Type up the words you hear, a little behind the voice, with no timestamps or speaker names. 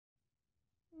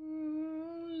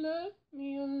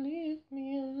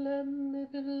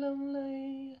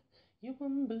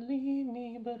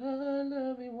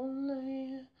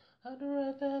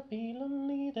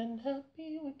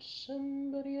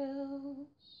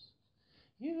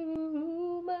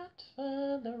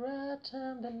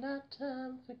not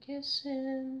time for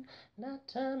kissing. Night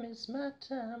time is my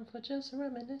time for just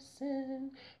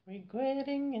reminiscing,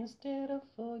 regretting instead of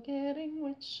forgetting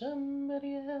with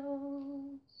somebody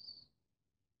else.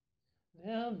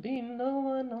 There'll be no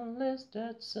one unless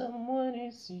that someone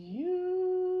is you.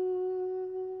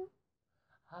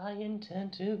 I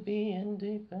intend to be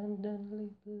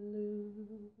independently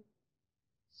blue.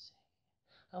 Say,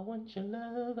 I want your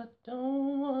love, I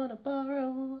don't wanna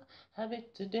borrow. Have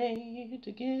it today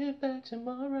to give back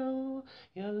tomorrow.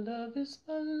 Your love is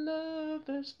my love,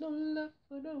 there's no love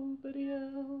for nobody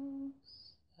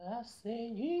else. I say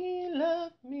you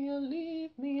love me or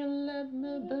leave me or let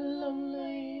me be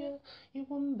lonely. You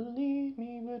won't believe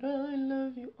me, but I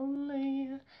love you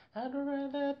only. I'd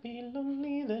rather be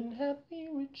lonely than happy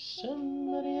with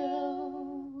somebody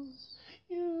else.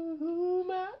 You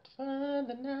might find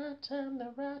the night time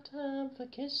the right time for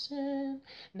kissing.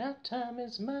 Night time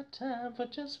is my time for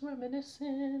just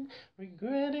reminiscing,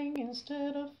 regretting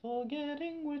instead of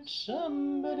forgetting with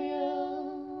somebody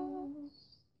else.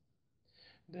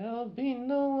 There'll be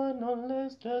no one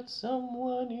unless that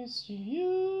someone is you.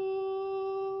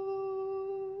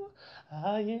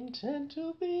 I intend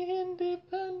to be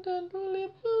independently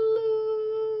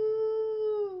blue.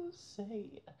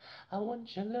 Say, I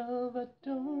want your love, I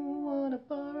don't wanna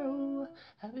borrow.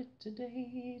 Have it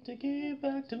today to give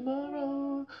back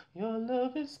tomorrow. Your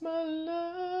love is my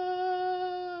love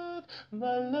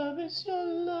is your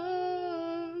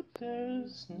love.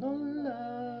 There's no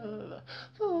love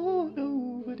for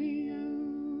nobody else.